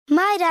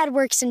My dad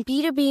works in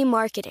B2B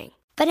marketing,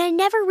 but I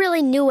never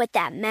really knew what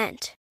that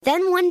meant.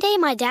 Then one day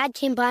my dad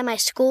came by my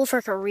school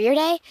for career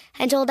day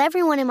and told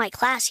everyone in my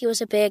class he was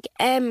a big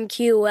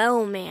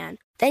MQL man.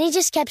 Then he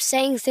just kept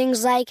saying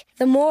things like,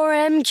 the more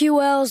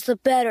MQLs, the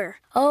better,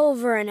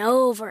 over and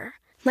over.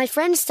 My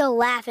friends still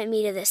laugh at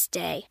me to this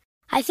day.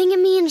 I think it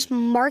means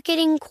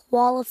marketing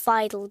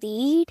qualified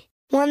lead.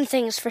 One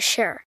thing's for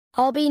sure.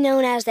 I'll be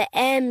known as the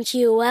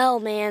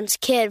MQL man's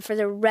kid for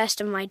the rest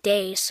of my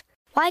days.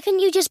 Why couldn't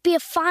you just be a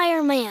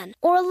fireman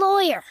or a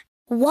lawyer?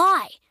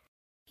 Why?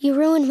 You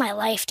ruined my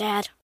life,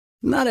 Dad.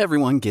 Not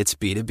everyone gets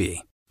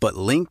B2B, but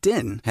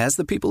LinkedIn has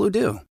the people who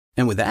do.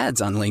 And with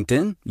ads on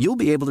LinkedIn, you'll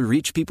be able to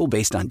reach people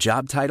based on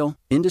job title,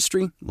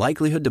 industry,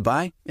 likelihood to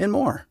buy, and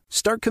more.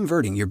 Start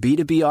converting your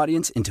B2B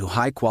audience into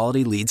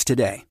high-quality leads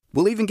today.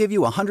 We'll even give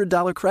you a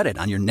 $100 credit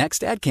on your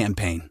next ad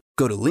campaign.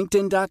 Go to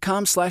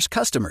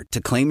linkedin.com/customer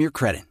to claim your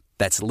credit.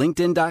 That's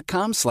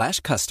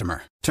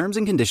linkedin.com/customer. Terms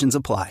and conditions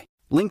apply.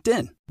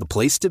 LinkedIn, the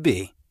place to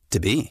be, to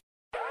be.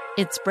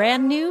 It's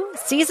brand new,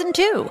 Season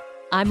 2.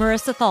 I'm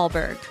Marissa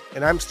Thalberg.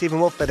 And I'm Stephen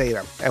Wolf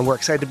Pereira. And we're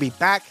excited to be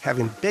back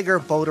having bigger,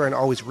 bolder, and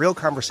always real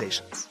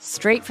conversations.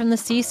 Straight from the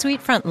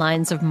C-suite front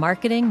lines of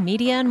marketing,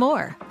 media, and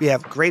more. We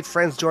have great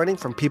friends joining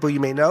from people you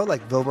may know,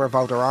 like Wilmer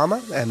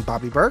Valderrama and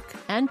Bobby Burke.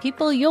 And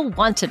people you'll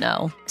want to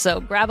know.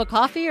 So grab a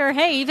coffee or,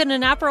 hey, even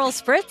an Aperol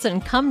Spritz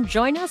and come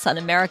join us on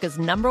America's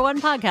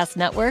 #1 podcast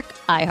network,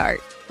 iHeart.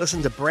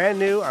 Listen to Brand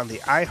New on the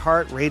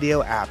iHeart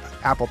Radio app,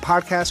 Apple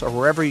Podcasts, or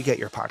wherever you get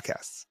your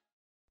podcasts.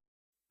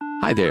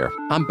 Hi there,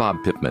 I'm Bob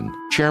Pittman,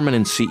 Chairman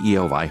and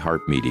CEO of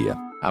iHeartMedia.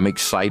 I'm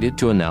excited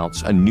to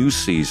announce a new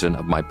season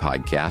of my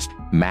podcast,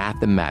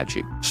 Math and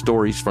Magic,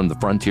 Stories from the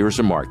Frontiers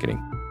of Marketing.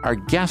 Our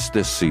guests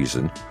this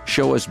season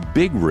show us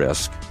big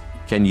risk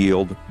can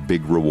yield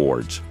big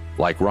rewards,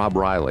 like Rob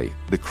Riley,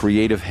 the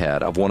creative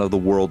head of one of the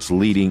world's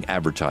leading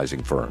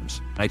advertising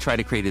firms. I try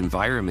to create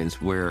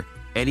environments where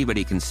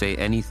anybody can say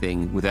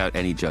anything without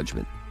any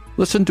judgment.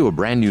 Listen to a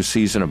brand new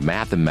season of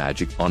Math and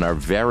Magic on our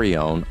very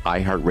own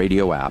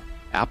iHeartRadio app,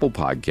 Apple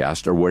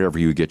Podcast, or wherever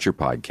you get your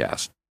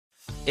podcast.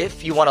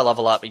 If you want to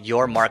level up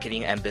your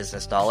marketing and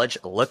business knowledge,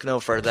 look no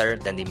further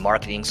than the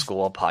Marketing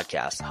School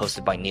podcast,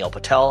 hosted by Neil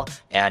Patel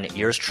and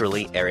yours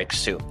truly, Eric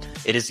Su.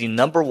 It is the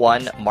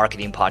 #1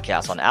 marketing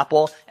podcast on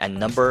Apple and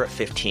number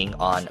 15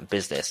 on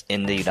business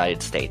in the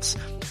United States.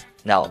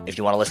 Now, if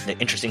you want to listen to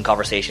interesting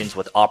conversations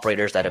with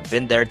operators that have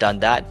been there, done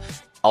that,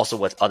 also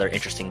with other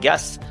interesting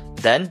guests,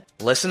 then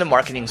listen to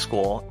Marketing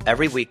School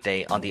every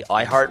weekday on the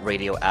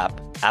iHeartRadio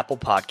app, Apple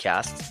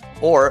Podcasts,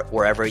 or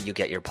wherever you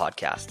get your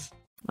podcasts.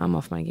 I'm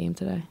off my game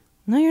today.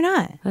 No, you're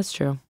not. That's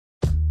true.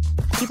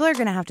 People are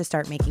going to have to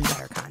start making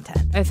better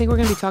content. I think we're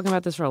going to be talking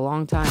about this for a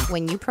long time.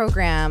 When you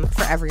program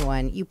for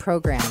everyone, you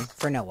program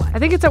for no one. I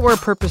think it's that we're a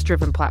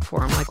purpose-driven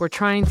platform. Like, we're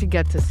trying to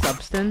get to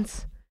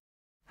substance.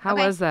 How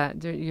was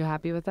that? Are you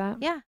happy with that?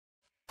 Yeah.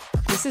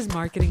 This is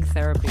marketing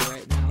therapy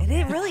right now.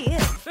 It really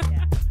is.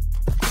 Yeah.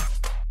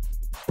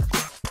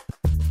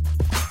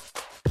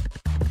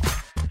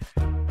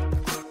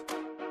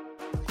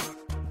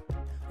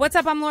 What's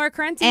up? I'm Laura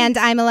Correnti. And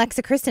I'm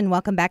Alexa Kristen.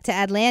 Welcome back to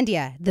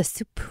Adlandia, the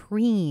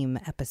Supreme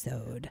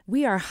episode.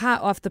 We are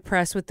hot off the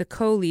press with the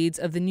co-leads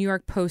of the New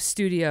York Post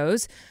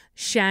studios,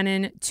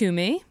 Shannon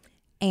Toomey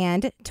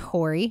and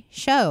Tori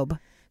Shobe.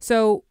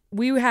 So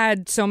we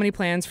had so many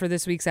plans for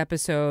this week's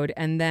episode,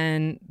 and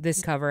then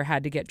this cover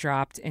had to get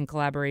dropped in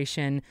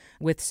collaboration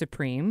with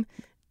Supreme.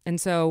 And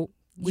so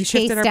we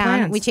shifted our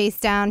plans. We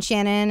chased down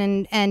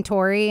Shannon and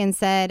Tori and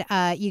said,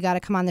 you got to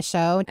come on the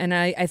show. And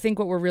I think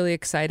what we're really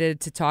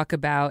excited to talk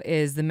about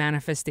is the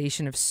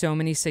manifestation of so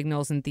many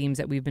signals and themes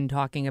that we've been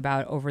talking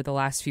about over the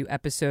last few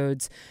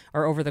episodes,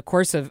 or over the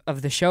course of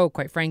the show,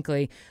 quite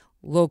frankly.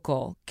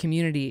 Local,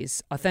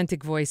 communities,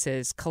 authentic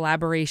voices,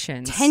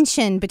 collaborations.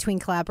 Tension between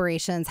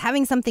collaborations,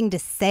 having something to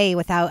say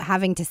without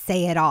having to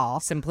say it all.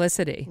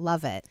 Simplicity.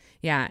 Love it.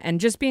 Yeah, and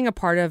just being a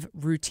part of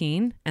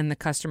routine and the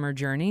customer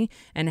journey,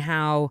 and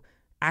how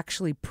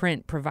actually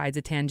print provides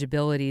a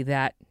tangibility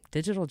that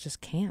digital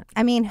just can't.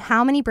 I mean,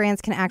 how many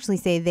brands can actually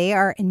say they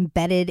are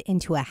embedded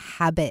into a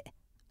habit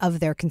of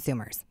their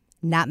consumers?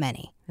 Not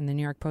many. And the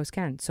New York Post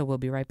can, so we'll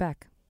be right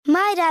back.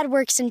 My dad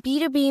works in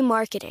B2B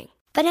marketing,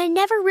 but I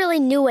never really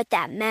knew what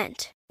that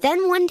meant.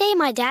 Then one day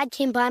my dad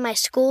came by my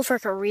school for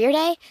career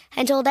day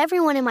and told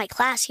everyone in my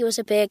class he was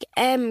a big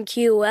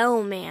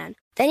MQL man.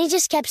 Then he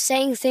just kept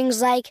saying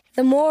things like,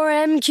 the more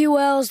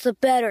MQLs, the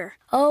better,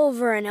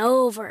 over and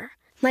over.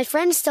 My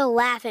friends still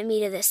laugh at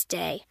me to this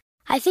day.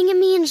 I think it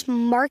means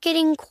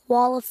marketing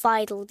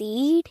qualified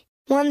lead.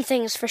 One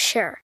thing's for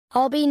sure.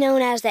 I'll be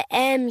known as the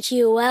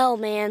MQL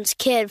man's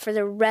kid for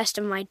the rest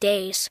of my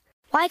days.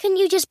 Why couldn't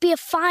you just be a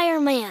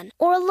fireman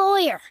or a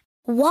lawyer?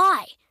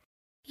 Why?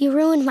 You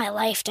ruined my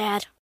life,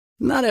 Dad.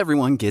 Not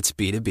everyone gets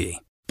B2B,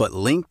 but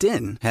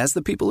LinkedIn has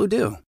the people who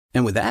do.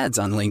 And with ads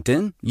on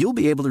LinkedIn, you'll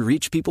be able to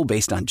reach people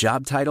based on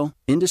job title,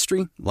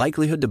 industry,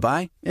 likelihood to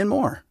buy, and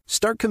more.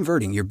 Start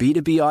converting your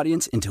B2B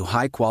audience into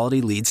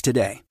high-quality leads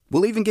today.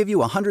 We'll even give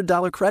you a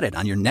 $100 credit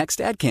on your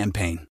next ad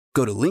campaign.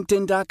 Go to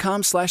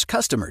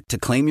linkedin.com/customer to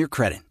claim your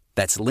credit.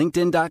 That's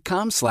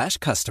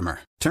linkedin.com/customer.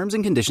 Terms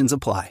and conditions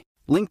apply.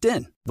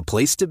 LinkedIn, the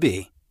place to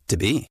be, to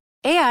be.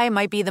 AI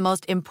might be the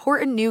most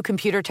important new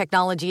computer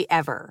technology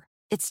ever.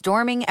 It's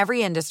storming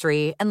every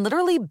industry, and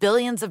literally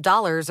billions of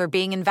dollars are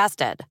being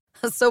invested.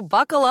 So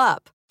buckle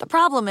up. The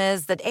problem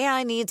is that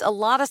AI needs a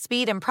lot of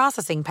speed and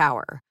processing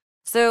power.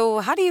 So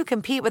how do you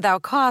compete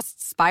without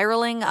costs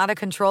spiraling out of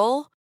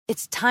control?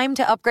 It's time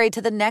to upgrade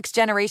to the next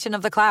generation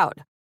of the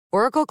cloud.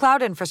 Oracle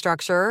Cloud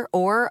Infrastructure,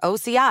 or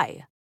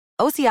OCI.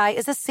 OCI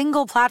is a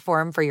single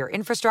platform for your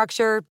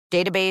infrastructure,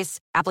 database,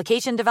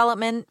 application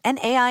development, and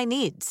AI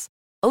needs.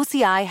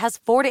 OCI has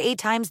 4 to 8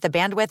 times the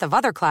bandwidth of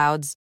other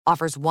clouds,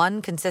 offers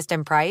one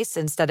consistent price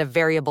instead of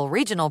variable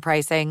regional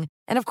pricing,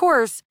 and of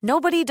course,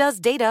 nobody does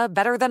data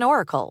better than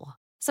Oracle.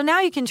 So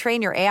now you can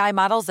train your AI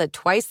models at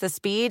twice the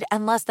speed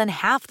and less than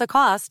half the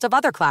cost of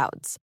other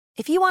clouds.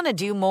 If you want to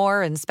do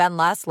more and spend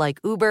less like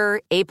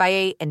Uber,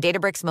 8x8, and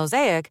Databricks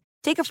Mosaic,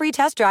 take a free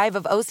test drive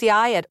of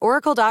OCI at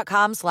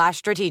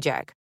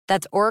oracle.com/strategic.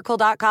 That's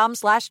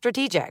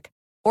oracle.com/strategic.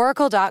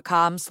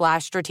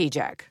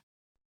 oracle.com/strategic.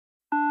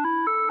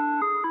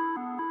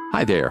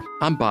 Hi there,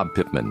 I'm Bob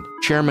Pittman,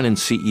 Chairman and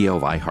CEO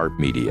of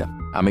iHeartMedia.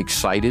 I'm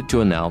excited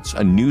to announce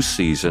a new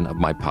season of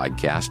my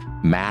podcast,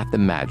 Math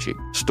and Magic,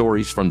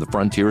 Stories from the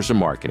Frontiers of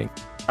Marketing.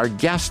 Our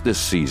guests this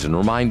season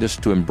remind us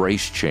to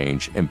embrace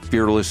change and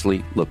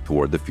fearlessly look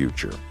toward the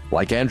future.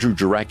 Like Andrew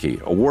Jarecki,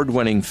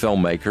 award-winning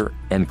filmmaker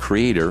and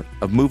creator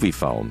of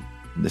Moviefone.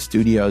 The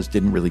studios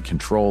didn't really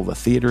control the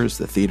theaters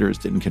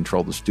didn't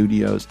control the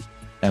studios.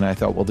 And I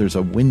thought, well, there's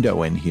a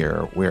window in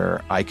here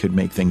where I could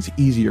make things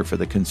easier for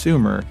the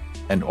consumer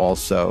and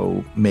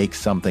also make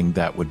something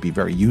that would be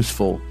very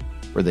useful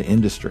for the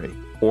industry.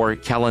 Or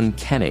Kellen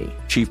Kenny,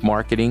 Chief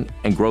Marketing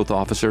and Growth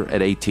Officer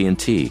at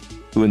AT&T,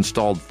 who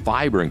installed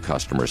fiber in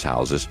customers'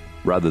 houses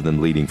rather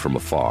than leading from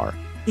afar.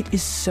 It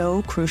is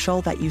so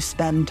crucial that you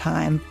spend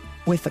time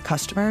with the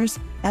customers.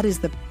 That is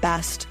the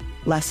best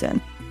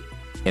lesson.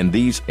 In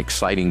these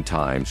exciting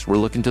times, we're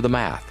looking to the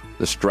math,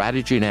 the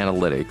strategy and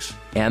analytics,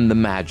 and the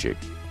magic,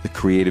 the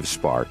creative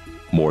spark,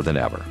 more than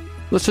ever.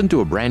 Listen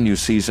to a brand new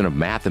season of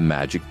Math and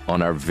Magic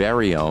on our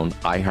very own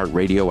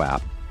iHeartRadio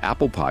app,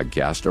 Apple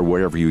Podcast, or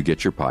wherever you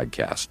get your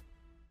podcast.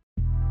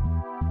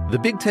 The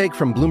Big Take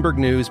from Bloomberg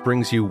News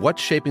brings you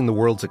what's shaping the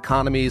world's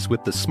economies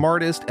with the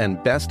smartest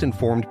and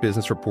best-informed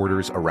business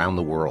reporters around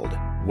the world.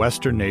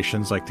 Western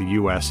nations like the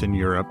U.S. and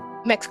Europe.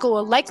 Mexico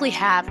will likely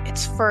have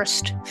its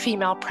first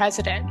female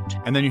president.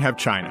 And then you have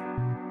China.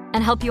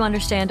 And help you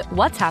understand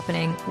what's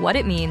happening, what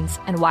it means,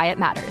 and why it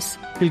matters.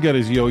 He'll get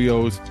his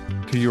yo-yos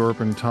to Europe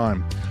in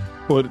time.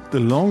 But the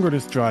longer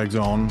this drags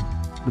on,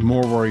 the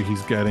more worry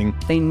he's getting.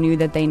 They knew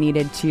that they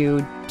needed to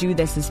do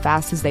this as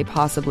fast as they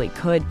possibly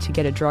could to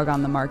get a drug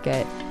on the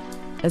market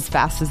as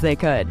fast as they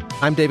could.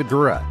 I'm David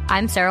Gura.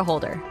 I'm Sarah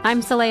Holder.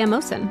 I'm Saleha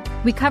Mohsen.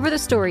 We cover the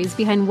stories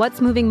behind what's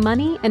moving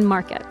money and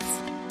markets.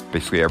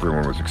 Basically,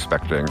 everyone was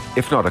expecting,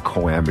 if not a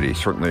calamity,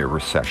 certainly a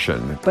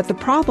recession. But the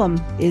problem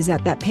is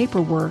that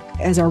paperwork,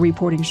 as our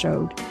reporting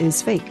showed,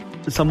 is fake.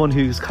 As someone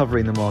who's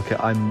covering the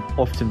market, I'm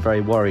often very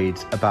worried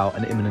about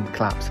an imminent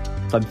collapse.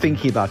 So I'm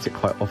thinking about it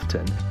quite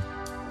often.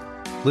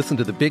 Listen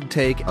to The Big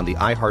Take on the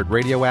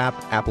iHeartRadio app,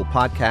 Apple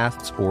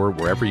Podcasts, or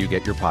wherever you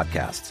get your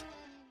podcasts.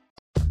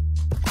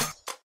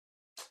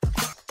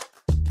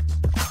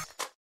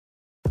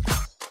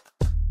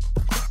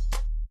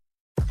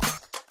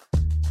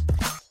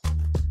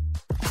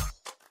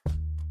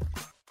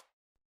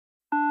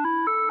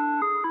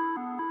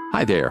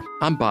 Hi there,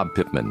 I'm Bob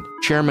Pittman,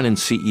 Chairman and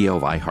CEO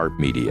of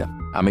iHeartMedia.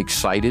 I'm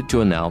excited to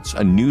announce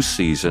a new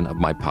season of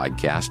my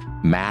podcast,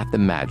 Math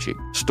and Magic,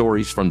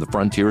 Stories from the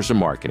Frontiers of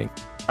Marketing.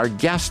 Our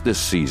guests this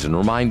season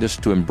remind us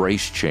to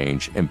embrace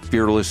change and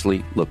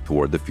fearlessly look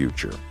toward the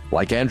future.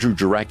 Like Andrew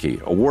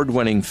Jarecki,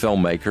 award-winning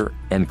filmmaker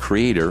and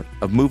creator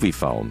of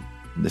Moviefone.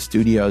 The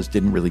studios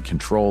didn't really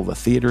control the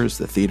theaters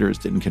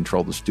didn't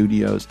control the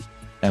studios.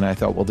 And I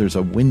thought, well, there's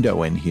a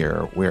window in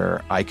here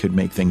where I could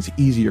make things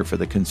easier for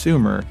the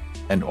consumer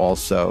and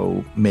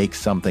also make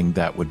something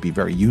that would be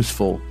very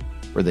useful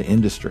for the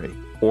industry.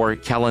 Or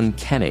Kellen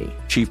Kenny,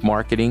 Chief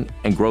Marketing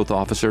and Growth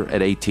Officer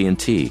at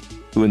AT&T,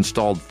 who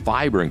installed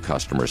fiber in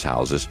customers'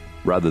 houses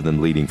rather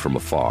than leading from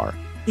afar.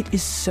 It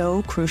is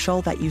so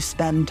crucial that you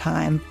spend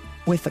time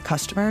with the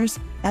customers.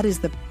 That is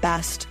the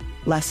best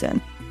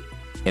lesson.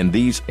 In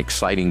these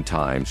exciting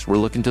times, we're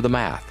looking to the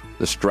math,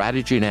 the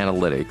strategy and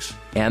analytics,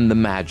 and the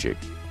magic,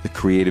 the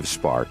creative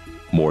spark,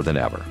 more than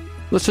ever.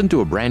 Listen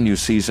to a brand new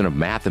season of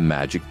Math and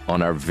Magic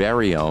on our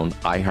very own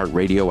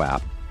iHeartRadio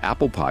app,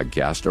 Apple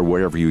Podcast, or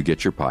wherever you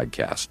get your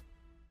podcast.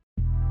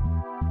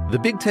 The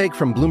Big Take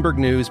from Bloomberg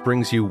News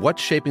brings you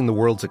what's shaping the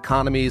world's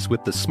economies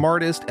with the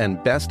smartest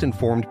and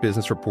best-informed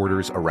business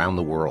reporters around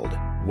the world.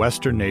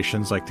 Western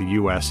nations like the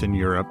U.S. and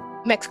Europe.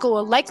 Mexico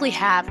will likely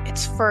have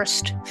its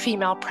first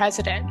female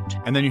president.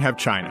 And then you have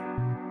China.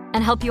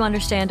 And help you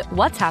understand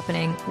what's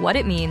happening, what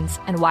it means,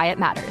 and why it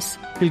matters.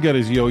 He'll get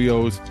his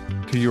yo-yos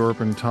to Europe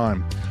in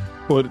time.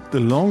 But the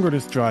longer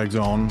this drags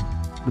on,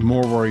 the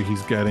more worry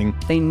he's getting.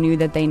 They knew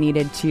that they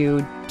needed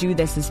to do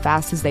this as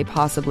fast as they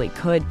possibly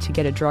could to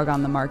get a drug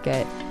on the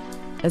market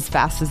as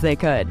fast as they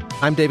could.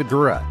 I'm David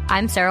Gura.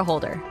 I'm Sarah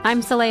Holder.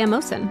 I'm Saleha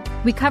Mohsen.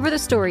 We cover the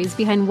stories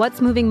behind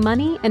what's moving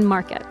money and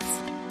markets.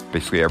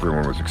 Basically,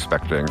 everyone was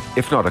expecting,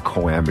 if not a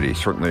calamity,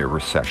 certainly a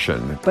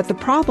recession. But the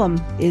problem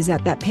is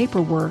that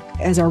paperwork,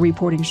 as our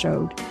reporting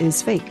showed,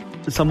 is fake.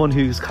 As someone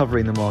who's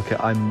covering the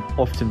market, I'm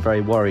often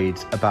very worried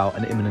about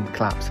an imminent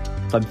collapse.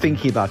 I'm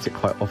thinking about it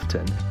quite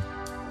often.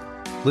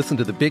 Listen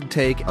to The Big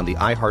Take on the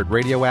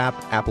iHeartRadio app,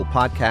 Apple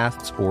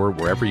Podcasts, or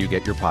wherever you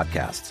get your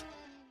podcasts.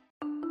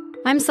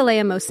 I'm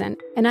Saleha Mohsen,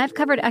 and I've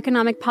covered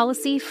economic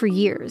policy for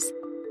years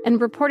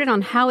and reported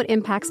on how it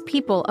impacts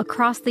people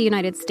across the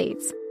United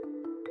States.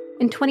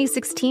 In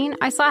 2016,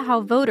 I saw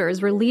how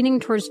voters were leaning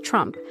towards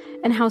Trump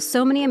and how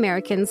so many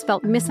Americans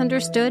felt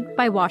misunderstood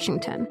by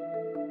Washington.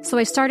 So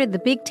I started The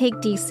Big Take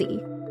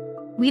DC.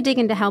 We dig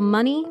into how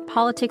money,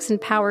 politics,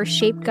 and power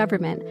shape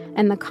government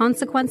and the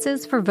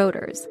consequences for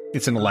voters.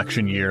 It's an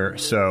election year,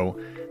 so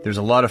there's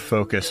a lot of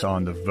focus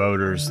on the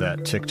voters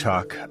that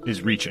TikTok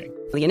is reaching.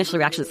 The initial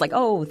reaction is like,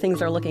 oh,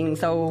 things are looking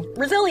so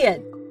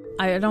resilient.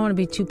 I don't want to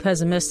be too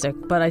pessimistic,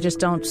 but I just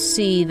don't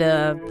see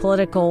the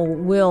political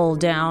will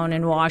down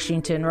in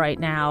Washington right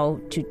now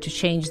to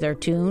change their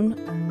tune.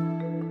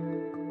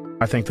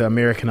 I think the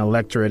American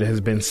electorate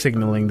has been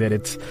signaling that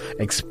it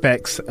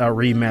expects a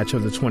rematch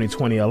of the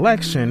 2020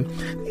 election.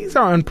 These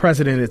are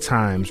unprecedented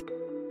times.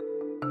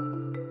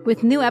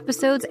 With new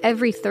episodes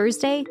every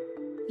Thursday,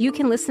 you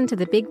can listen to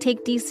The Big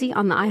Take DC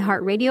on the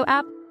iHeartRadio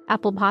app,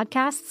 Apple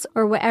Podcasts,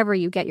 or wherever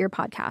you get your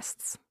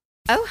podcasts.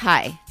 Oh,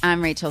 hi,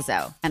 I'm Rachel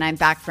Zoe, and I'm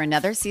back for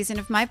another season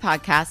of my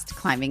podcast,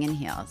 Climbing in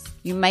Heels.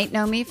 You might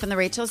know me from the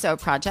Rachel Zoe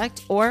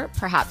Project, or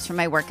perhaps from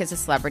my work as a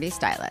celebrity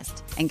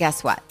stylist. And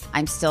guess what?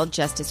 I'm still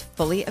just as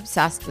fully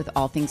obsessed with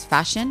all things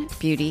fashion,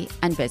 beauty,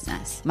 and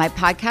business. My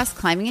podcast,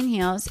 Climbing in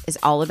Heels, is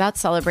all about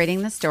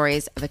celebrating the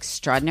stories of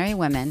extraordinary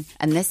women,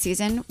 and this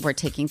season, we're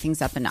taking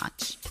things up a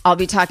notch. I'll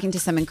be talking to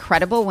some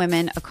incredible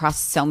women across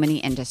so many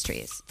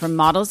industries, from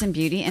models and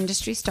beauty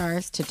industry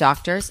stars to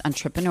doctors,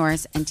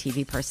 entrepreneurs, and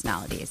TV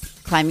personalities.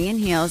 Climbing in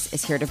Heels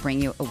is here to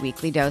bring you a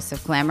weekly dose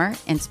of glamour,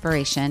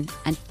 inspiration,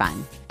 and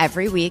fun.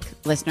 Every week,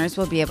 listeners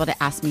will be able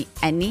to ask me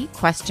any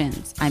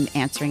questions. I'm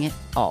answering it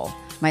all.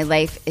 My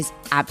life is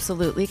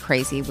absolutely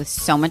crazy with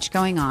so much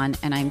going on,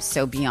 and I'm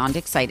so beyond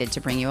excited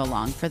to bring you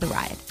along for the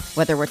ride.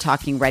 Whether we're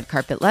talking red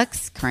carpet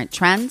looks, current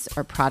trends,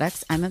 or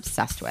products I'm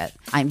obsessed with,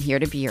 I'm here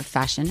to be your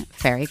fashion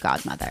fairy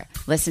godmother.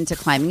 Listen to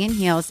Climbing in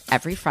Heels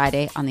every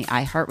Friday on the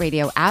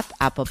iHeartRadio app,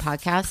 Apple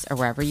Podcasts, or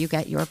wherever you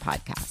get your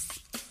podcasts.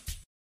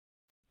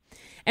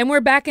 And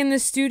we're back in the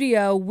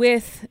studio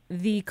with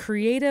the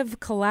creative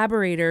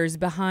collaborators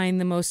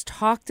behind the most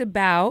talked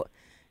about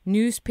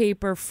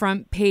newspaper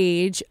front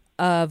page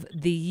of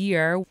the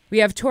year. We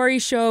have Tori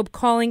Shobe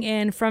calling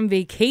in from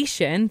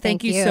vacation.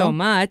 Thank you so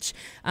much.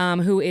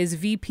 Who is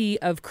VP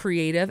of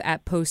Creative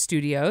at Post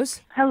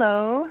Studios.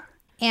 Hello.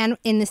 And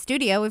in the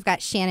studio, we've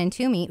got Shannon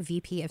Toomey,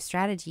 VP of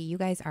Strategy. You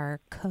guys are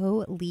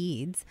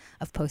co-leads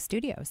of Post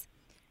Studios.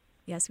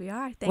 Yes, we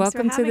are. Thanks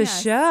Welcome for to the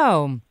us.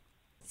 show.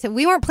 So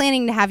we weren't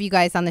planning to have you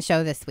guys on the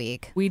show this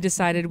week. We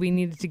decided we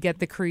needed to get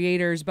the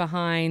creators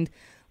behind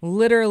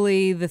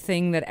literally the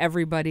thing that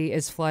everybody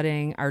is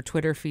flooding our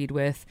Twitter feed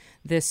with,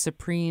 this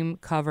Supreme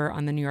cover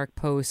on the New York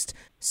Post.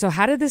 So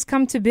how did this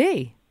come to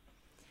be?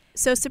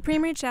 So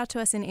Supreme reached out to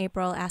us in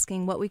April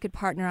asking what we could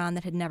partner on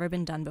that had never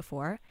been done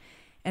before.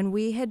 And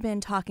we had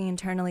been talking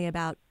internally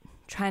about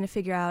trying to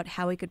figure out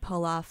how we could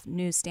pull off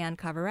newsstand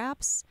cover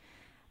wraps.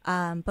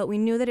 But we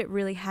knew that it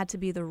really had to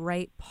be the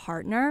right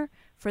partner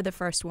for the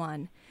first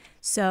one.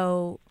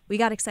 So we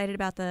got excited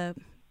about the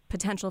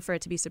potential for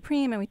it to be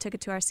Supreme, and we took it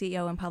to our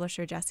CEO and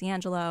publisher, Jesse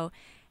Angelo,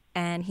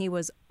 and he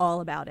was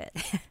all about it.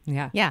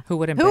 Yeah. Who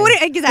wouldn't be?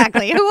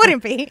 Exactly. Who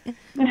wouldn't be?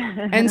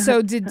 And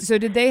so did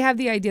they have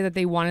the idea that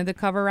they wanted the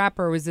cover wrap,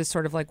 or was this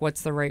sort of like,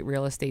 what's the right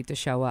real estate to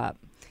show up?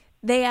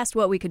 They asked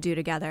what we could do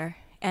together,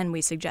 and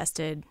we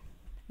suggested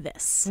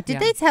this. Did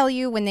they tell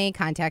you when they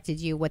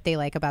contacted you what they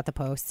like about the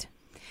Post?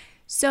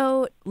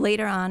 So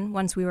later on,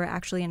 once we were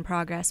actually in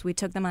progress, we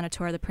took them on a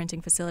tour of the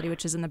printing facility,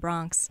 which is in the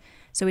Bronx.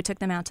 So we took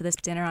them out to this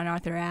dinner on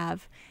Arthur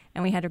Ave,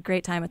 and we had a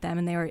great time with them.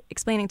 And they were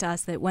explaining to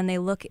us that when they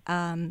look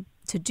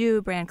to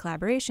do brand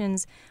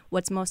collaborations,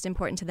 what's most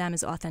important to them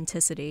is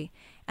authenticity.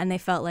 And they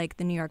felt like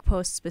the New York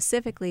Post,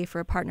 specifically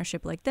for a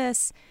partnership like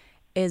this,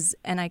 is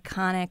an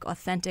iconic,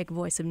 authentic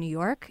voice of New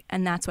York,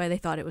 and that's why they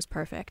thought it was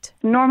perfect.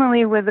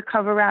 Normally with the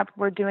cover wrap,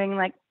 we're doing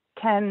like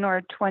 10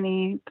 or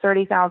 20,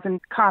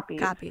 30,000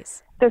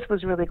 copies. This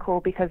was really cool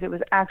because it was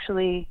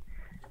actually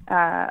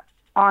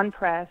on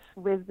press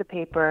with the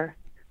paper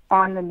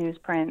on the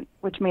newsprint,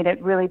 which made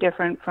it really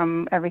different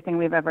from everything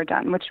we've ever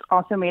done, which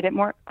also made it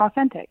more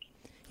authentic.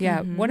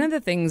 Yeah, one of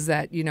the things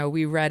that,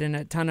 we read in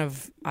a ton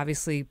of,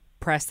 obviously,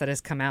 press that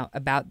has come out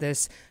about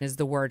this is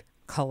the word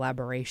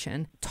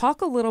collaboration.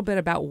 Talk a little bit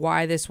about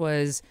why this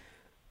was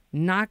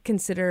not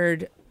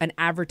considered an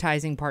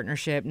advertising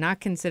partnership, not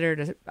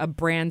considered a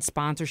brand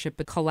sponsorship,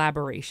 but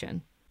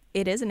collaboration.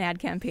 it is an ad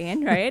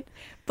campaign, right?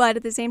 But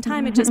at the same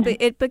time,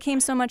 it became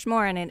so much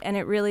more, and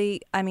it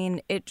really, I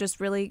mean, it just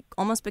really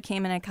almost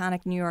became an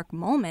iconic New York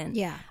moment.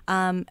 Yeah.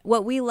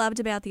 What we loved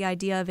about the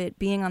idea of it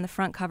being on the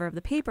front cover of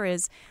the paper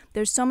is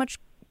there's so much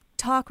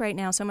talk right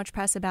now, so much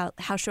press about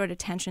how short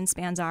attention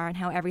spans are and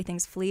how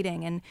everything's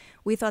fleeting, and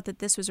we thought that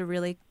this was a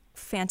really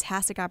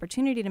fantastic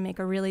opportunity to make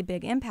a really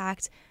big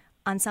impact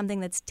on something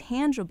that's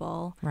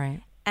tangible,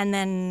 right? And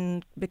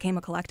then became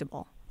a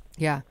collectible.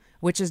 Yeah.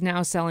 Which is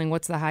now selling,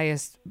 what's the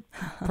highest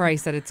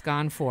price that it's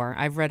gone for?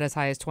 I've read as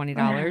high as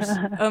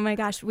 $20. Oh my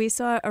gosh. We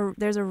saw,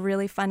 there's a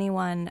really funny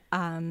one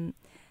on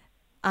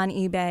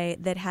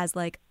eBay that has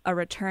like a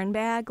return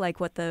bag, like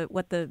what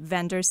the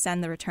vendors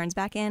send the returns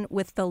back in,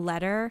 with the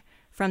letter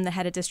from the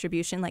head of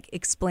distribution, like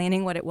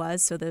explaining what it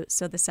was so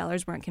the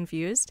sellers weren't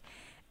confused.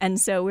 And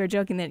so we're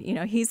joking that,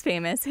 he's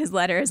famous, his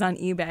letter is on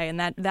eBay, and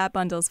that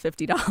bundle's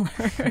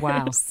 $50.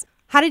 Wow.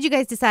 How did you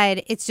guys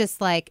decide it's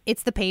just like,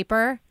 it's the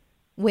paper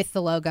with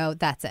the logo,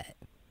 that's it?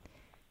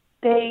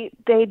 They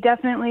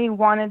definitely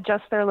wanted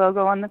just their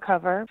logo on the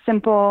cover.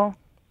 Simple,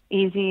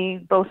 easy,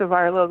 both of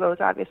our logos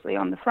obviously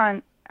on the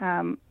front,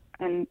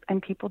 and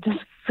people just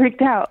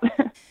freaked out.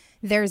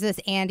 There's this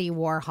Andy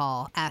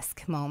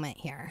Warhol-esque moment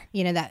here,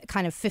 that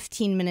kind of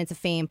 15 minutes of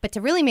fame, but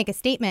to really make a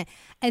statement,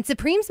 and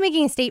Supreme's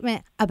making a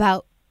statement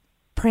about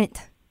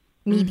print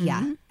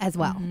media as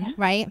well,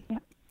 right? Yeah.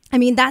 I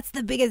mean, that's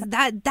the biggest,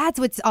 that's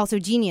what's also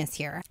genius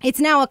here.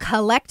 It's now a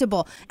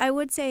collectible. I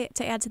would say,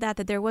 to add to that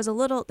there was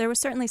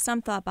certainly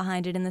some thought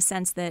behind it, in the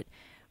sense that,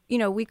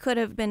 we could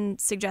have been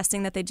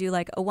suggesting that they do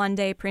like a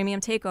one-day premium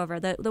takeover.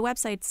 The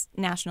website's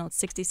national, it's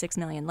 66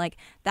 million. Like,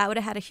 that would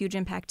have had a huge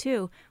impact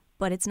too,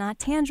 but it's not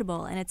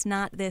tangible, and it's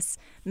not this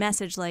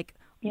message like,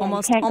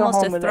 almost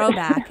a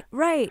throwback.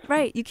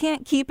 Right. You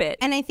can't keep it.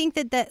 And I think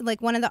that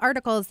like one of the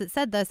articles that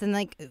said this, and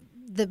like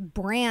the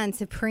brand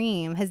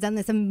Supreme has done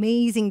this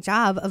amazing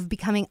job of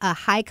becoming a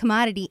high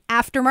commodity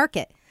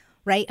aftermarket,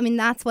 right? I mean,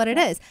 that's what it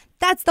is.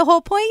 That's the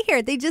whole point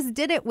here. They just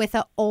did it with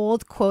an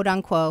old quote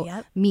unquote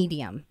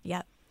medium.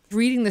 Yep.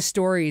 Reading the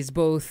stories,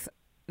 both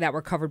that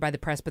were covered by the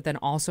press, but then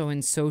also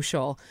in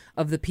social,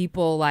 of the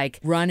people like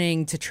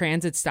running to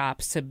transit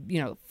stops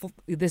to,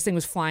 this thing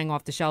was flying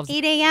off the shelves.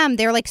 8 a.m.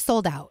 They're like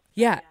sold out.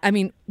 Yeah. I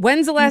mean,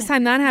 when's the last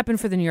time that happened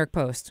for the New York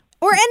Post?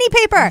 Or any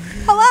paper.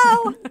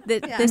 Hello.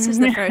 This is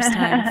the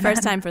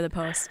first time for the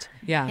Post.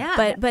 Yeah.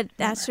 But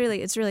it's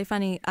really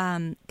funny.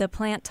 The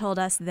plant told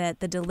us that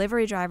the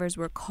delivery drivers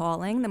were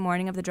calling the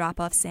morning of the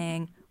drop-off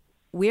saying,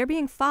 we're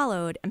being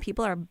followed, and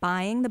people are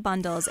buying the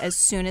bundles as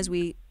soon as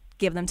we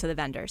give them to the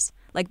vendors.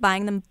 Like,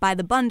 buying them by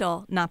the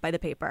bundle, not by the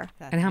paper.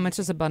 And how much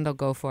does a bundle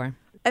go for?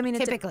 I mean,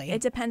 typically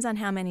it depends on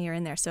how many are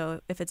in there.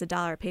 So if it's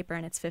 $1 a paper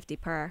and it's $50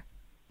 per,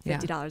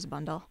 $50 a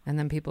bundle. And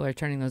then people are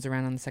turning those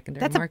around on the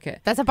secondary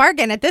market. That's a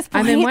bargain at this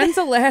point. I mean, when's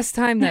the last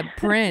time that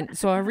print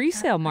saw a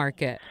resale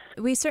market?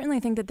 We certainly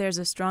think that there's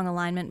a strong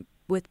alignment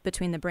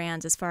between the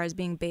brands as far as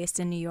being based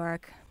in New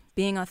York,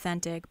 being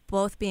authentic,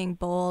 both being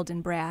bold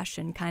and brash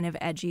and kind of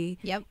edgy,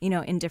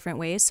 in different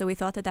ways. So we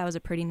thought that was a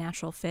pretty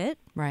natural fit.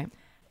 Right.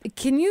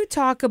 Can you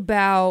talk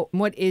about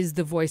what is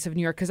the voice of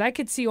New York? Because I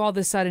could see all of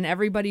a sudden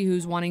everybody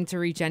who's wanting to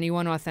reach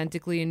anyone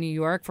authentically in New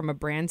York from a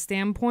brand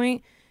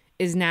standpoint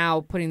is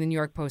now putting the New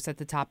York Post at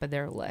the top of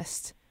their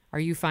list. Are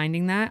you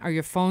finding that? Are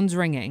your phones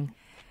ringing?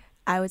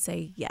 I would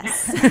say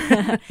yes.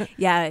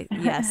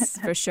 Yes,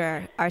 for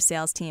sure. Our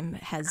sales team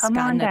has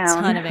gotten a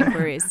ton of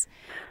inquiries.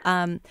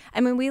 I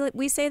mean,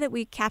 we say that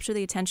we capture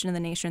the attention of the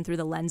nation through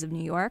the lens of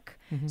New York.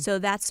 Mm-hmm. So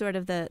that's sort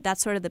of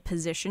the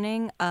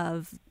positioning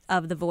of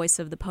the voice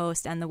of the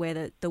Post and the way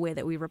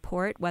that we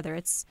report, whether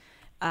it's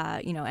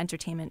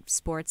entertainment,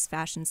 sports,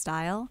 fashion,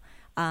 style.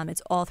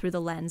 It's all through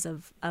the lens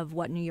of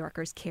what New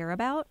Yorkers care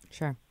about.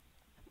 Sure.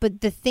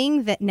 But the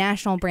thing that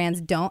national brands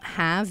don't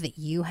have that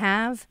you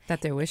have, that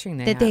they're wishing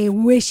they have,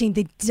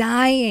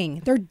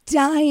 they're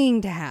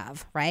dying to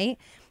have, right,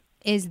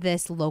 is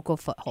this local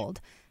foothold.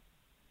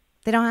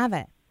 They don't have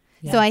it.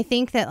 Yeah. So I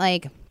think that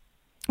like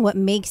what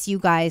makes you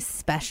guys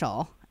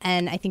special,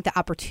 and I think the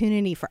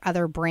opportunity for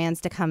other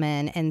brands to come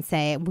in and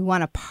say, we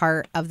want a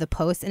part of the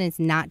Post, and it's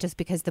not just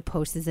because the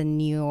Post is a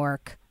New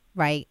York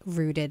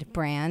rooted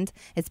brand.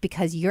 It's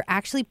because you're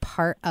actually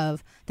part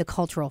of the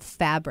cultural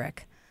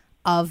fabric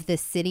of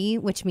this city,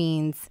 which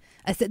means,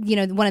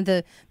 one of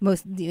the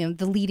most, the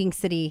leading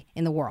city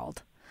in the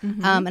world.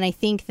 Mm-hmm. And I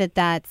think that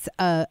that's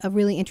a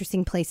really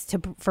interesting place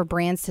for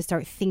brands to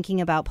start thinking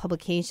about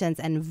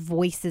publications and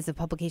voices of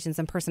publications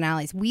and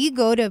personalities. We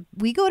go to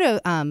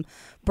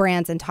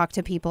brands and talk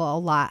to people a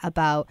lot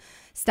about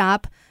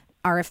stop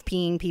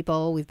RFPing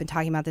people. We've been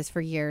talking about this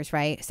for years,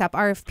 right? Stop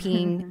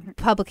RFPing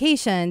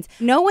publications.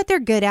 Know what they're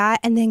good at,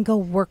 and then go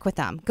work with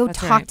them. Go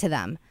talk to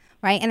them.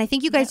 Right. And I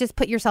think you guys just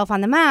put yourself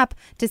on the map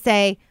to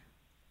say,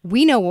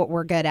 we know what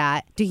we're good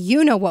at. Do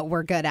you know what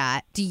we're good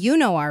at? Do you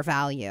know our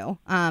value?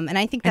 And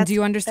I think that's. And do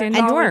you understand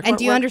New York? And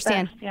do you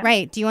understand? Best, yeah.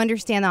 Right. Do you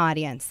understand the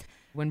audience?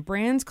 When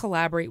brands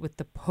collaborate with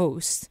the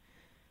Post,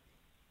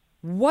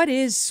 what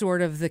is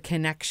sort of the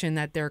connection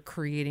that they're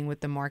creating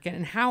with the market,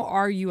 and how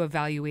are you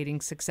evaluating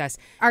success?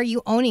 Are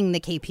you owning the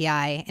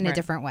KPI in a Right.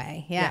 different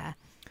way? Yeah.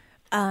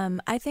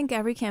 I think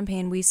every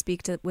campaign we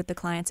speak with the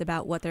clients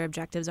about what their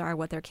objectives are,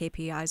 what their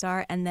KPIs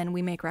are, and then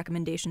we make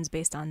recommendations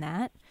based on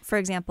that. For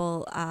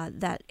example,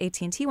 that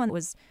AT&T one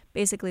was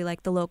basically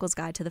like the locals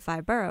guide to the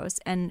 5 boroughs,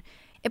 and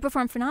it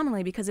performed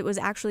phenomenally because it was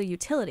actually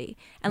utility.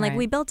 And like Right.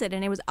 we built it,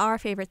 and it was our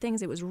favorite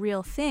things. It was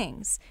real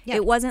things. Yeah.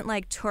 It wasn't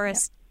like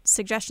tourist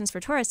suggestions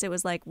for tourists. It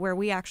was like where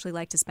we actually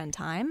like to spend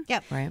time.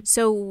 Yep. Right.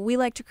 So we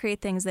like to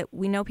create things that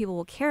we know people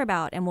will care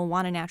about and will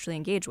want to naturally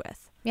engage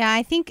with. Yeah,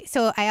 I think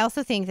so. I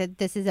also think that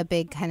this is a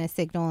big kind of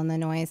signal in the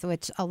noise,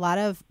 which a lot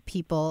of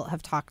people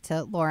have talked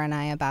to Laura and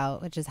I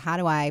about, which is how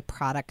do I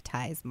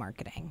productize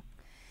marketing?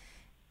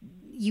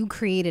 You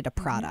created a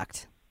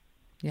product.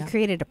 Yeah. You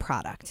created a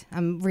product.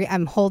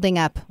 I'm holding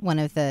up one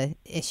of the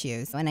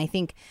issues, and I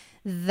think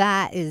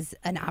that is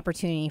an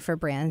opportunity for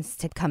brands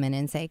to come in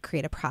and say,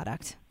 create a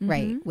product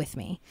right with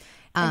me.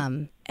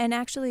 And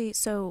actually,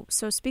 so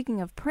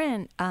speaking of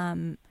print,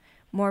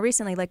 more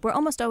recently, like we're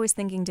almost always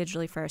thinking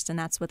digitally first, and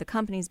that's what the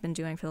company's been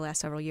doing for the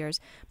last several years.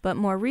 But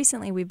more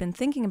recently, we've been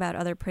thinking about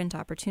other print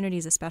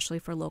opportunities, especially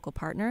for local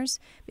partners,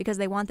 because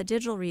they want the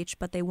digital reach,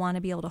 but they want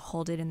to be able to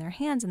hold it in their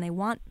hands, and they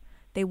want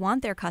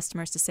their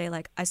customers to say,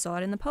 like, I saw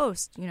it in the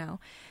Post, you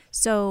know.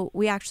 So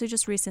we actually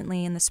just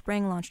recently in the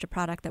spring launched a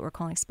product that we're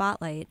calling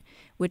Spotlight,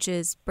 which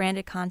is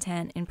branded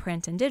content in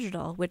print and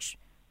digital, which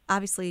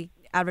obviously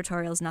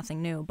advertorial is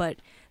nothing new, but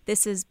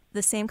this is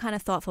the same kind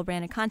of thoughtful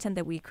branded content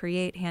that we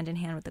create hand in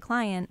hand with the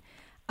client,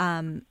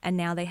 and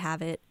now they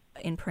have it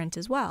in print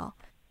as well.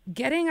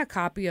 Getting a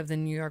copy of the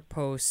New York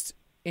Post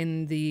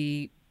in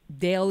the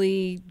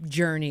daily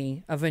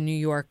journey of a New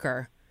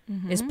Yorker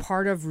is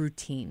part of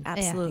routine.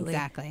 Absolutely. Yeah,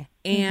 exactly.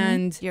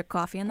 And your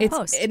coffee in the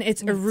Post. And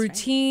it's a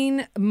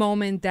routine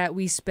moment that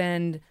we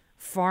spend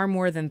far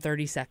more than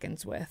 30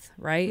 seconds with,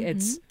 right?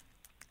 It's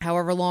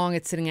however long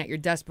it's sitting at your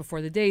desk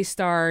before the day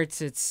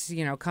starts. It's,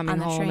 you know, coming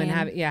home and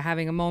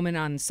having a moment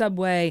on the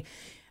subway.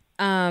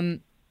 How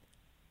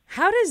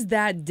does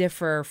that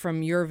differ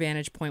from your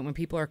vantage point when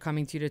people are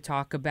coming to you to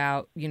talk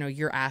about, you know,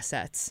 your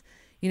assets?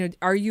 You know,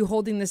 are you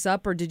holding this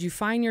up, or did you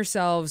find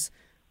yourselves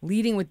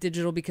leading with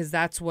digital because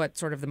that's what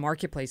sort of the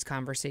marketplace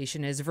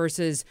conversation is,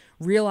 versus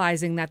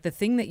realizing that the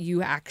thing that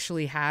you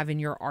actually have in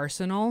your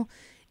arsenal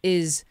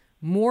is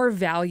more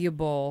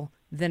valuable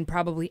than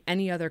probably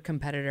any other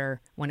competitor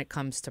when it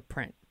comes to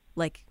print?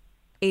 Like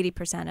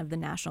 80% of the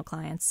national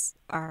clients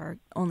are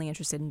only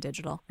interested in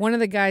digital. One of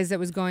the guys that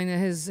was going to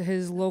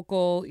his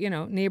local, you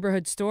know,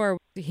 neighborhood store,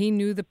 he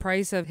knew the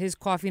price of his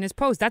coffee and his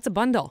Post. That's a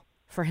bundle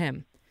for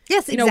him.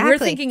 Yes, you know, exactly. we're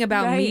thinking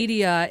about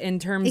media in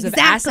terms of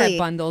asset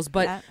bundles,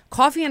 but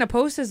coffee and a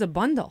Post is a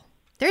bundle.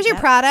 There's your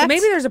product. So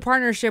maybe there's a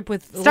partnership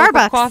with Starbucks.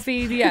 local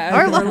coffee,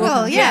 or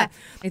local, yeah.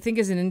 I think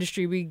as an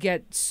industry, we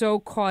get so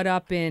caught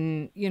up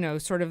in, you know,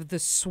 sort of the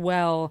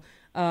swell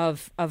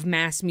of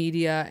mass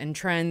media and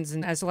trends.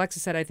 And as Alexa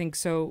said, I think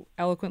so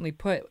eloquently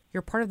put,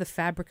 you're part of the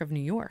fabric of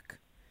New York.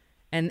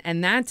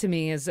 And that to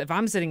me is, if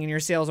I'm sitting in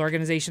your sales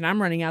organization,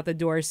 I'm running out the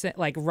door,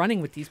 like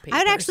running with these papers.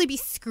 I would actually be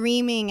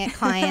screaming at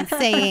clients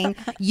saying,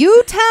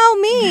 you tell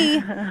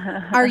me,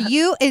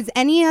 is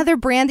any other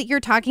brand that you're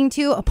talking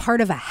to a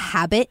part of a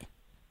habit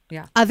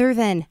other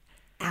than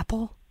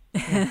Apple?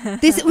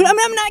 I'm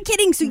not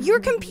kidding. So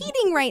you're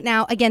competing right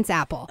now against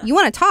Apple. You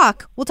want to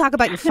talk? We'll talk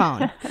about your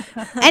phone.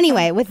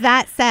 Anyway, with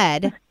that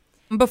said,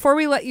 before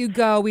we let you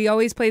go, we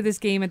always play this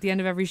game at the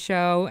end of every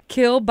show,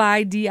 Kill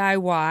by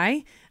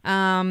DIY.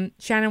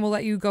 Shannon, we'll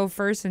let you go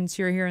first since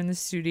you're here in the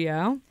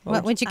studio.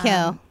 What would you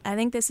kill? I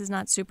think this is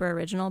not super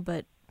original,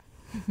 but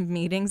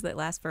meetings that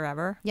last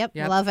forever. Yep.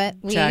 Love it.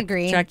 We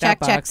agree. Check that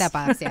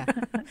box. Yeah.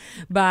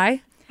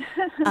 Bye.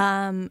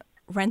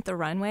 Rent the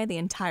Runway, the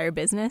entire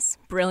business.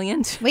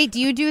 Brilliant. Wait, do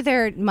you do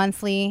their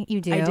monthly?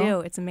 You do? I do.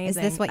 It's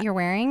amazing. Is this what you're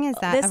wearing? Is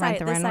that a Rent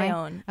the Runway? This I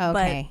own. Oh,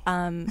 okay. But,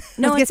 no, I was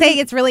going to say,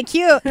 it's really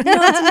cute. No,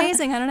 it's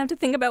amazing. I don't have to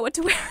think about what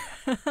to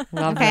wear.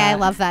 I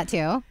love that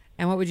too.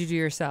 And what would you do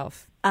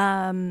yourself?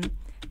 I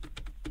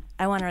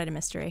want to write a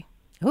mystery.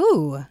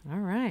 Ooh. All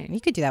right.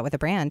 You could do that with a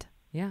brand.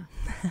 Yeah.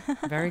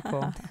 Very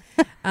cool.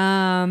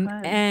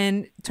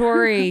 And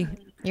Tori,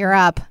 you're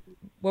up.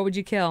 What would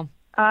you kill?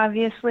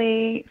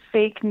 Obviously,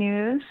 fake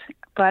news,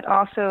 but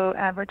also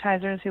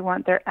advertisers who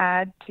want their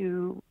ad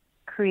to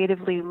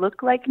creatively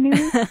look like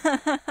news.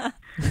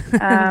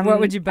 What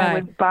would you buy? I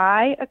would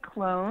buy a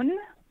clone.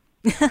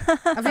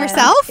 Of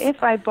yourself?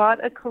 If I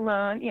bought a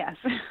clone, yes.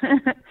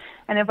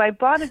 And if I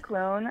bought a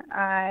clone,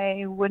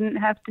 I wouldn't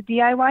have to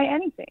DIY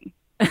anything.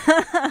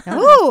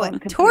 Ooh,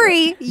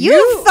 Tori,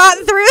 you thought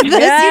through this.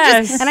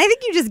 Yes. And I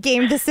think you just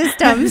gamed the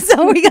system,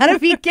 so we got to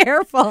be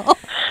careful.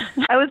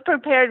 I was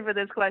prepared for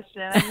this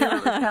question. I knew it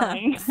was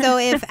coming. So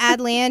if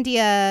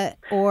Adlandia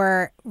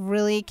or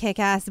really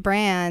kick-ass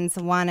brands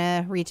want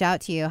to reach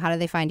out to you, how do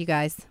they find you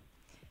guys?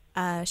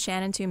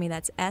 Shannon Toomey,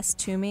 that's S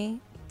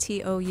Toomey,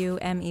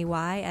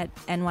 TOUMEY at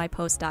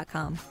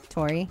nypost.com.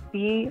 Tori?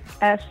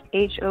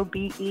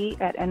 VSHOBE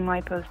at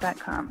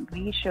nypost.com.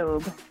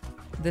 VSHOBE.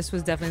 This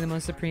was definitely the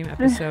most supreme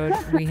episode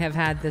we have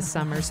had this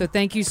summer. So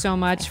thank you so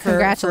much for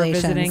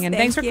visiting. And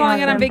thanks for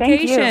calling in on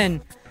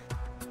vacation.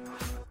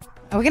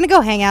 We're going to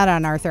go hang out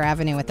on Arthur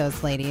Avenue with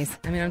those ladies.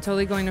 I mean, I'm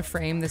totally going to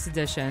frame this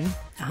edition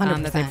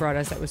 100%. That they brought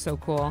us. That was so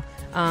cool.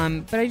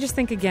 But I just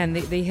think, again,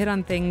 they hit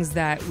on things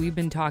that we've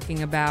been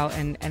talking about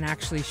and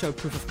actually showed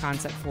proof of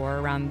concept for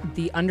around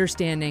the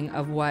understanding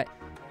of what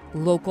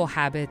local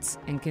habits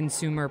and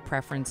consumer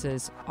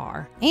preferences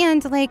are.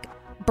 And like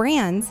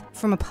brands,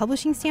 from a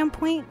publishing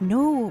standpoint,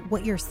 know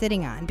what you're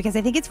sitting on. Because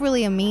I think it's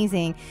really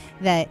amazing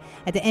that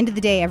at the end of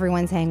the day,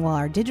 everyone's saying, well,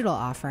 our digital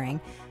offering...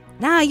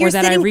 you're or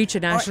that sitting, I reach a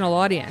national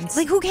audience.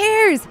 Like, who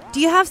cares? Do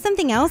you have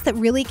something else that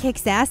really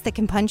kicks ass that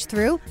can punch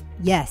through?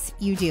 Yes,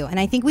 you do. And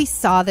I think we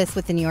saw this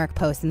with the New York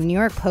Post. And the New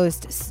York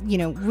Post,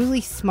 really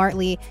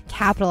smartly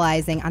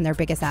capitalizing on their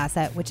biggest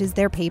asset, which is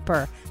their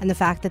paper. And the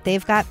fact that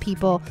they've got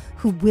people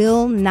who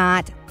will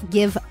not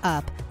give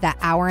up that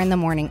hour in the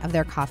morning of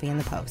their coffee in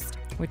the Post.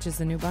 Which is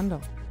the new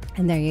bundle.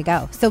 And there you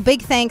go. So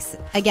big thanks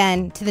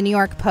again to the New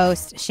York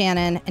Post,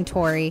 Shannon and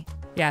Tori.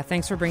 Yeah,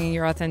 thanks for bringing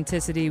your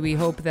authenticity. We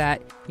hope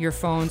that your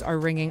phones are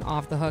ringing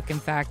off the hook. In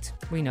fact,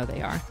 we know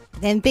they are.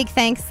 And big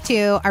thanks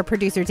to our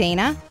producer,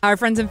 Dana. Our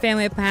friends and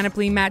family at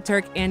Panoply, Matt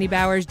Turk, Andy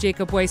Bowers,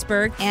 Jacob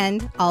Weisberg.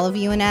 And all of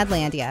you in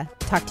Adlandia.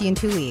 Talk to you in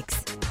 2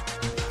 weeks.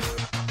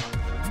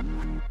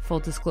 Full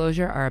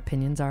disclosure, our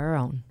opinions are our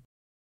own.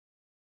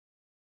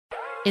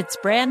 It's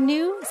brand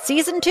new,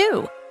 Season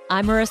 2.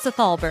 I'm Marissa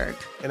Thalberg.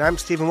 And I'm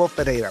Stephen Wolf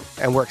Pereira.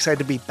 And we're excited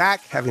to be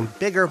back having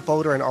bigger,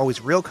 bolder, and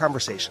always real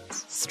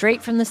conversations.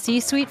 Straight from the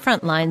C-suite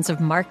front lines of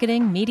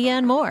marketing, media,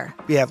 and more.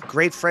 We have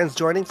great friends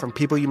joining from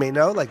people you may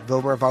know, like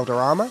Vilmer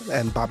Valderrama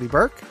and Bobby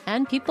Burke.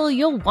 And people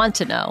you'll want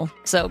to know.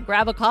 So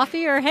grab a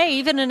coffee or, hey,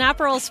 even an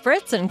Aperol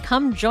Spritz and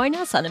come join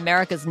us on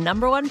America's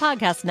 #1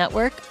 podcast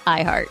network,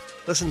 iHeart.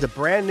 Listen to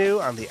Brand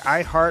New on the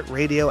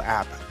iHeartRadio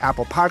app,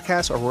 Apple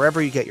Podcasts, or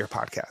wherever you get your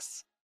podcasts.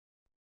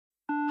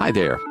 Hi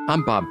there,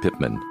 I'm Bob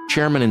Pittman,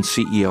 Chairman and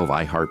CEO of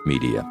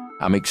iHeartMedia.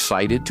 I'm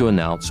excited to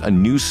announce a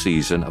new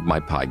season of my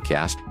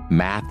podcast,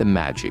 Math and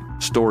Magic,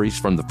 Stories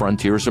from the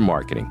Frontiers of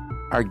Marketing.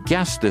 Our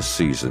guests this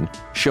season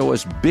show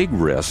us big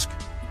risk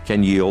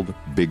can yield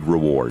big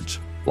rewards,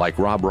 like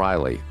Rob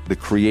Riley, the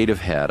creative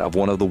head of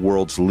one of the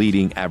world's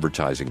leading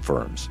advertising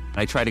firms.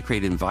 I try to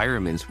create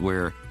environments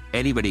where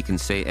anybody can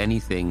say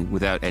anything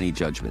without any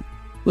judgment.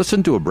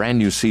 Listen to a brand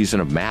new season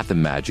of Math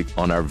and Magic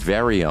on our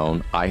very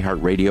own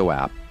iHeartRadio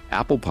app,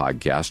 Apple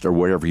Podcast, or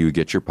wherever you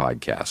get your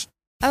podcast.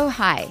 Oh,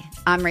 hi,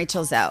 I'm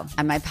Rachel Zoe,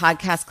 and my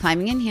podcast,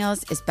 Climbing in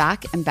Heels, is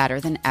back and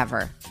better than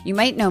ever. You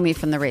might know me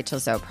from the Rachel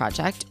Zoe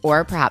Project,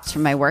 or perhaps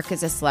from my work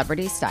as a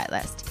celebrity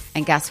stylist.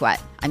 And guess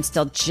what? I'm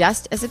still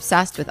just as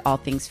obsessed with all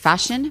things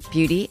fashion,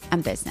 beauty,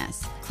 and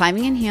business.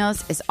 Climbing in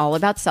Heels is all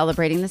about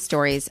celebrating the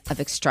stories of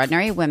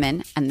extraordinary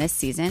women, and this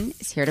season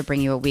is here to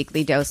bring you a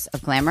weekly dose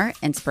of glamour,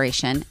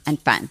 inspiration,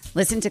 and fun.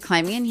 Listen to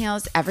Climbing in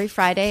Heels every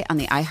Friday on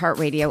the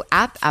iHeartRadio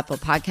app, Apple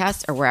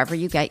Podcasts, or wherever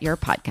you get your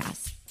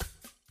podcasts.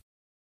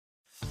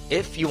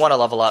 If you want to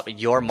level up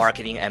your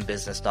marketing and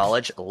business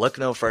knowledge, look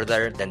no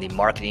further than the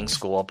Marketing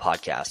School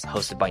podcast,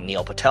 hosted by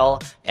Neil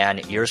Patel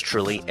and yours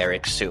truly,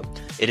 Eric Su.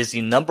 It is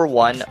the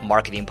 #1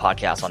 marketing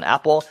podcast on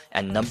Apple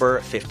and number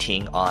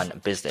 15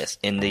 on business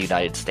in the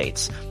United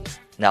States.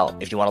 Now,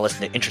 if you want to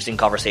listen to interesting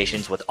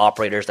conversations with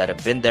operators that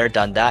have been there,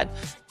 done that,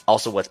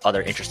 also with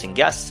other interesting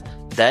guests,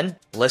 then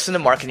listen to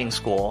Marketing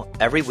School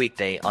every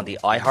weekday on the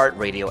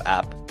iHeartRadio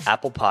app,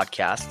 Apple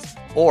Podcasts,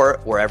 or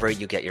wherever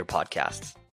you get your podcasts.